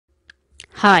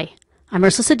Hi, I'm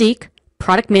Ursa Sadiq,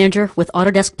 Product Manager with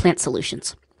Autodesk Plant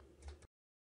Solutions.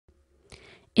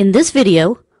 In this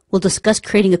video, we'll discuss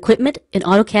creating equipment in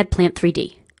AutoCAD Plant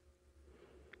 3D.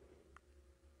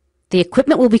 The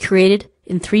equipment will be created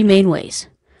in three main ways.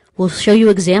 We'll show you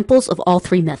examples of all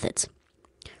three methods.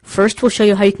 First, we'll show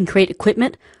you how you can create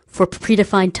equipment for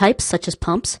predefined types such as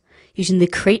pumps using the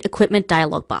Create Equipment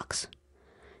dialog box.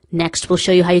 Next, we'll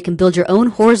show you how you can build your own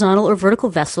horizontal or vertical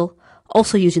vessel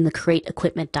also using the Create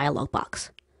Equipment dialog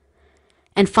box.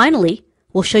 And finally,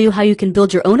 we'll show you how you can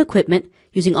build your own equipment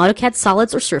using AutoCAD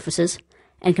solids or surfaces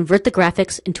and convert the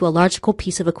graphics into a logical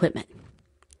piece of equipment.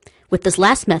 With this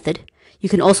last method, you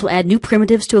can also add new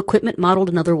primitives to equipment modeled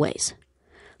in other ways.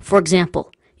 For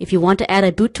example, if you want to add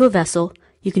a boot to a vessel,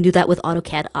 you can do that with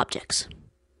AutoCAD objects.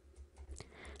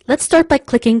 Let's start by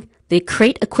clicking the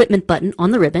Create Equipment button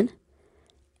on the ribbon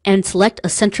and select a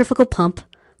centrifugal pump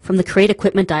from the Create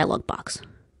Equipment dialog box.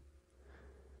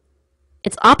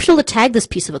 It's optional to tag this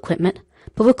piece of equipment,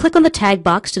 but we'll click on the tag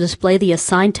box to display the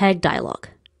Assign Tag dialog.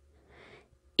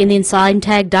 In the Assign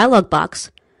Tag dialog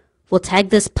box, we'll tag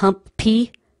this pump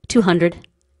P200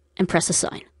 and press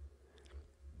Assign.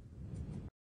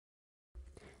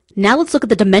 Now let's look at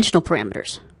the dimensional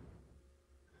parameters.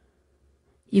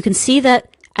 You can see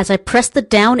that as I press the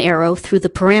down arrow through the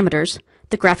parameters,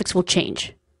 the graphics will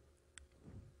change.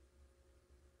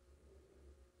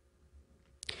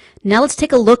 Now let's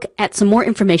take a look at some more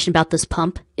information about this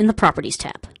pump in the Properties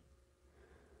tab.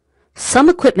 Some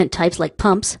equipment types, like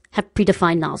pumps, have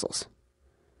predefined nozzles.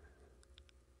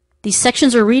 These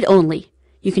sections are read-only.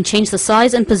 You can change the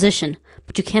size and position,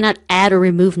 but you cannot add or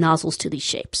remove nozzles to these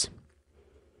shapes.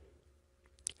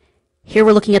 Here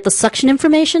we're looking at the suction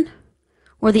information,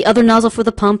 where the other nozzle for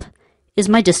the pump is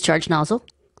my discharge nozzle,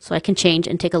 so I can change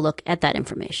and take a look at that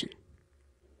information.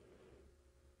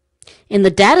 In the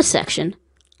Data section,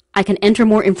 I can enter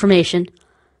more information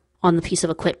on the piece of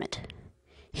equipment.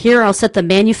 Here I'll set the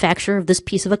manufacturer of this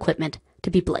piece of equipment to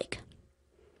be Blake.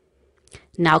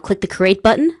 Now click the Create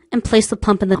button and place the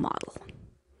pump in the model.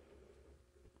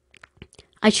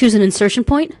 I choose an insertion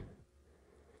point,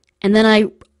 and then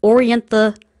I orient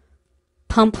the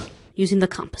pump using the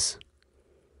compass.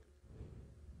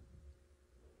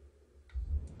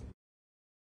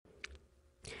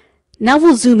 Now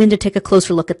we'll zoom in to take a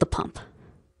closer look at the pump.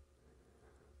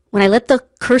 When I let the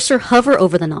cursor hover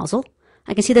over the nozzle,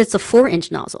 I can see that it's a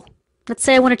 4-inch nozzle. Let's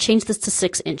say I want to change this to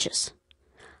 6 inches.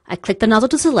 I click the nozzle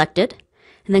to select it,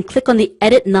 and then click on the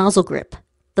Edit Nozzle Grip,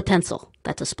 the pencil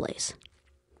that displays.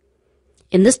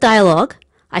 In this dialog,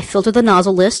 I filter the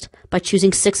nozzle list by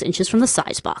choosing 6 inches from the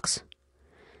size box.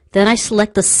 Then I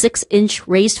select the 6-inch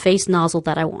raised face nozzle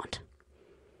that I want.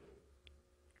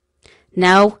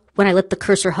 Now, when I let the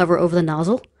cursor hover over the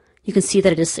nozzle, you can see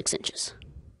that it is 6 inches.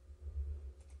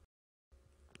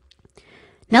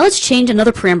 Now let's change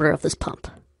another parameter of this pump.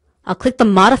 I'll click the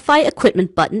Modify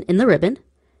Equipment button in the ribbon,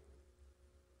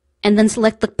 and then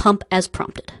select the pump as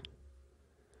prompted.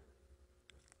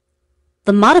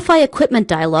 The Modify Equipment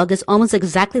dialog is almost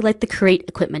exactly like the Create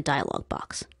Equipment dialog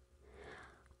box.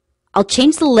 I'll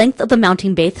change the length of the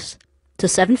mounting base to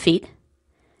 7 feet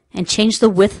and change the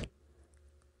width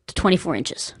to 24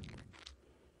 inches.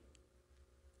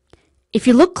 If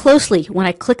you look closely when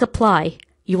I click Apply,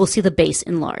 you will see the base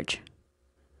enlarge.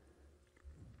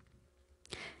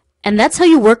 And that's how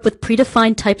you work with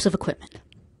predefined types of equipment.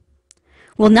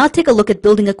 We'll now take a look at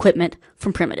building equipment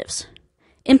from primitives.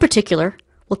 In particular,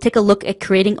 we'll take a look at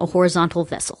creating a horizontal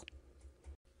vessel.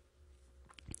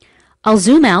 I'll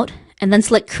zoom out and then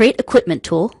select Create Equipment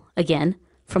tool, again,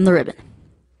 from the ribbon.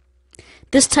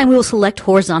 This time we will select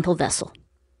Horizontal Vessel.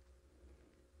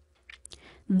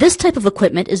 This type of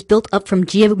equipment is built up from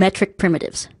geometric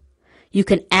primitives. You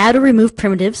can add or remove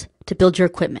primitives to build your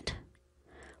equipment.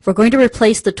 We're going to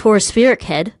replace the toruspheric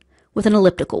head with an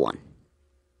elliptical one.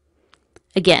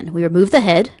 Again, we remove the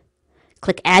head,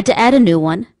 click Add to add a new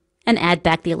one, and add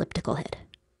back the elliptical head.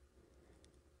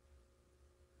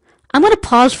 I'm going to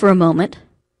pause for a moment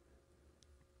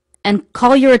and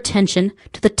call your attention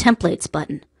to the Templates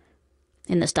button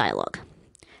in this dialog.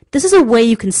 This is a way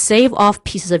you can save off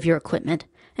pieces of your equipment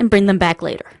and bring them back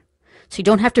later, so you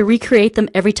don't have to recreate them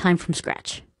every time from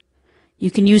scratch. You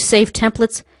can use Save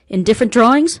Templates in different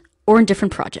drawings or in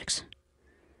different projects.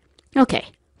 Okay,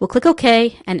 we'll click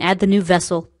OK and add the new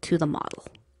vessel to the model.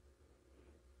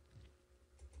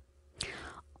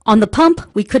 On the pump,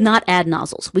 we could not add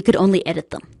nozzles. We could only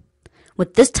edit them.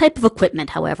 With this type of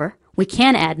equipment, however, we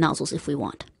can add nozzles if we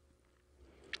want.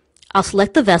 I'll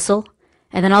select the vessel,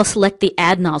 and then I'll select the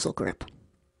Add Nozzle grip.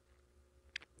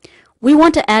 We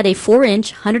want to add a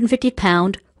 4-inch,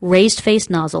 150-pound raised face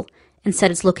nozzle and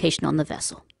set its location on the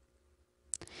vessel.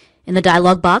 In the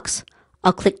dialog box,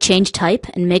 I'll click Change Type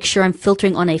and make sure I'm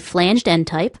filtering on a flanged end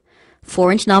type,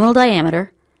 4-inch nominal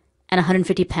diameter, and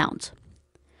 150 pounds.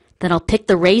 Then I'll pick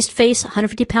the raised face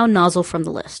 150-pound nozzle from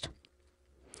the list.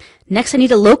 Next, I need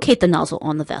to locate the nozzle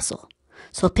on the vessel.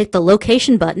 So I'll pick the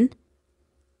Location button,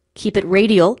 keep it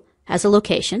radial as a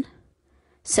location,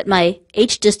 set my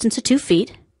H distance to 2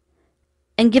 feet,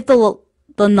 and give the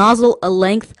nozzle a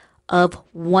length of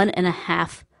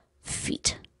 1.5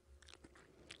 feet.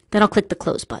 Then I'll click the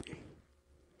Close button.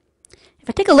 If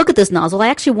I take a look at this nozzle, I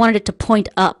actually wanted it to point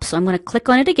up, so I'm going to click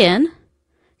on it again.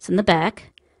 It's in the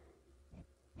back.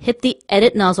 Hit the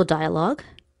Edit Nozzle dialog,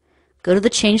 go to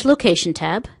the Change Location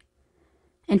tab,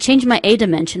 and change my A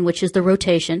dimension, which is the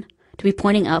rotation, to be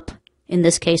pointing up, in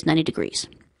this case 90 degrees.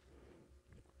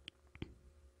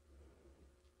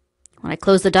 When I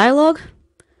close the dialog,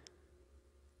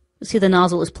 you'll see the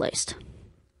nozzle is placed.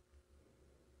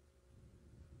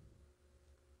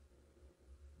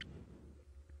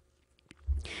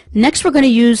 Next, we're going to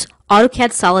use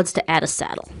AutoCAD Solids to add a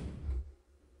saddle.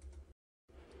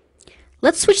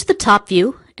 Let's switch to the top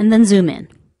view and then zoom in.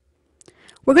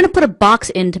 We're going to put a box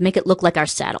in to make it look like our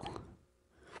saddle.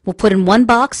 We'll put in one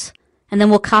box and then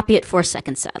we'll copy it for a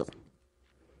second saddle.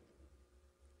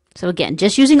 So again,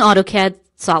 just using AutoCAD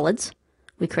Solids,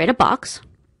 we create a box,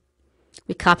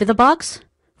 we copy the box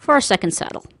for our second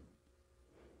saddle.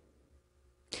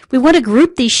 We want to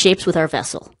group these shapes with our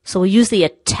vessel, so we'll use the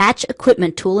Attach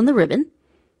Equipment tool in the ribbon.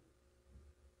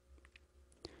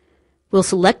 We'll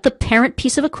select the parent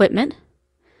piece of equipment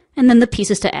and then the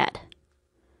pieces to add.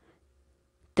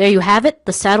 There you have it,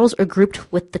 the saddles are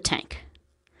grouped with the tank.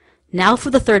 Now for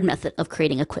the third method of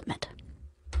creating equipment.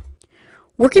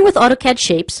 Working with AutoCAD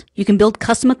shapes, you can build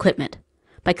custom equipment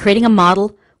by creating a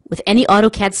model with any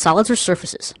AutoCAD solids or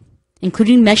surfaces,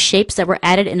 including mesh shapes that were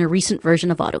added in a recent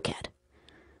version of AutoCAD.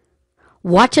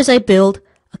 Watch as I build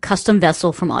a custom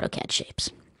vessel from AutoCAD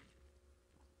shapes.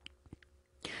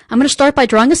 I'm going to start by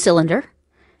drawing a cylinder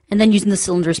and then using the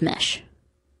cylinder's mesh.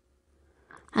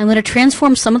 I'm going to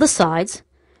transform some of the sides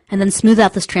and then smooth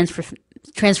out this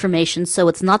transformation so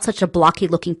it's not such a blocky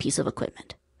looking piece of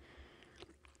equipment.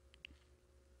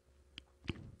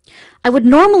 I would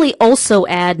normally also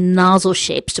add nozzle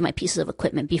shapes to my pieces of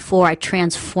equipment before I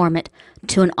transform it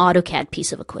to an AutoCAD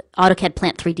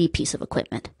Plant 3D piece of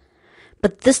equipment.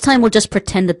 But this time we'll just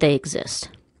pretend that they exist.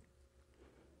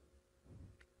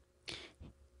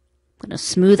 I'm going to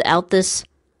smooth out this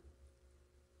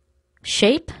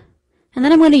shape, and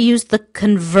then I'm going to use the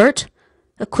Convert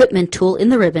Equipment tool in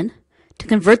the ribbon to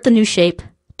convert the new shape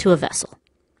to a vessel.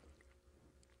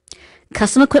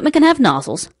 Custom equipment can have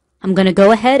nozzles. I'm going to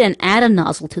go ahead and add a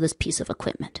nozzle to this piece of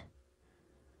equipment.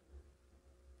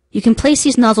 You can place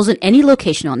these nozzles in any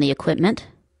location on the equipment.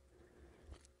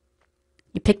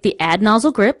 You pick the Add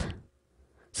Nozzle grip,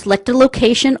 select a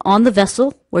location on the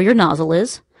vessel where your nozzle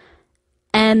is,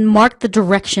 and mark the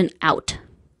direction out.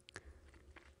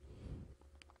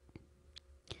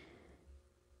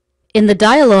 In the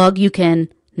dialog, you can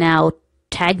now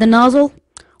tag the nozzle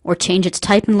or change its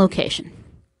type and location.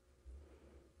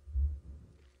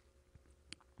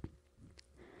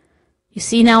 You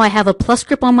see now I have a plus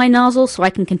grip on my nozzle, so I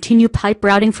can continue pipe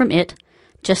routing from it,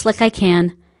 just like I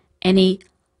can any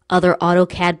other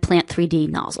AutoCAD Plant 3D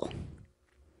nozzle.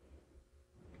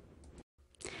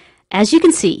 As you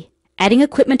can see, adding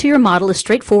equipment to your model is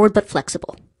straightforward but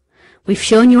flexible. We've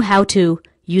shown you how to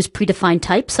use predefined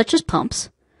types such as pumps,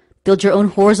 build your own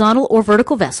horizontal or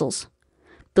vertical vessels,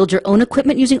 build your own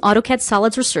equipment using AutoCAD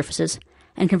solids or surfaces,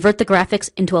 and convert the graphics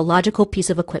into a logical piece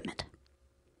of equipment.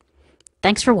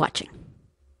 Thanks for watching.